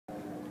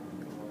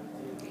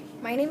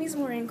My name is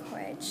Maureen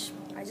Koech.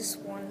 I just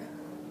won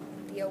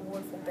the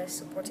award for Best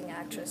Supporting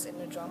Actress in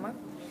a Drama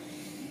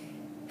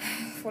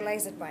for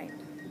Lies That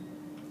Bind.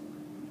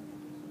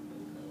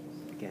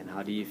 Again,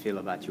 how do you feel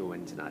about your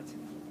win tonight?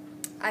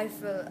 I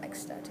feel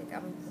ecstatic.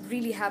 I'm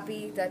really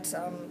happy that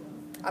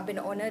I've been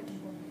honored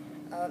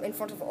in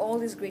front of all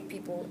these great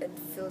people. It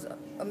feels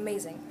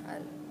amazing.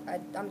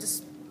 I'm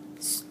just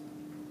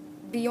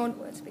beyond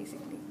words,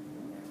 basically.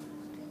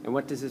 And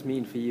what does this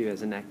mean for you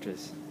as an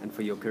actress and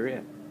for your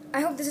career? I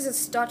hope this is a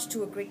start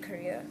to a great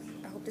career.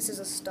 I hope this is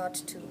a start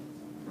to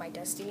my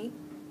destiny.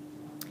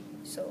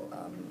 So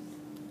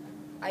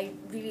I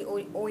really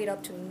owe it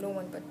up to no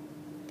one but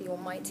the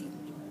Almighty.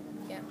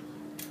 Yeah.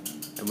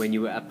 And when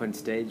you were up on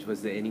stage,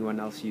 was there anyone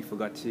else you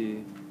forgot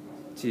to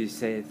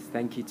say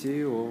thank you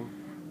to, or?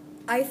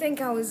 I think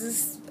I was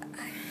just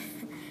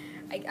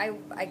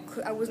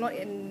I was not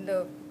in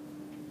the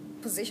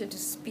position to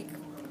speak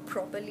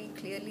properly,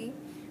 clearly,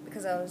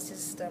 because I was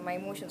just my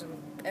emotions were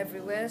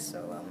everywhere.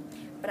 So,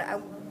 but I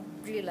would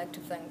really like to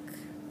thank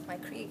my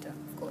creator,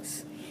 of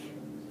course.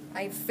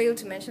 I failed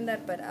to mention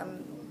that, but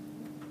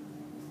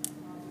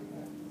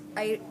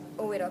I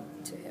owe it up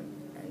to him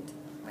and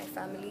my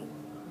family.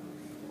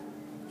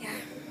 Yeah,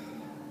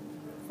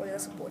 for their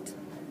support.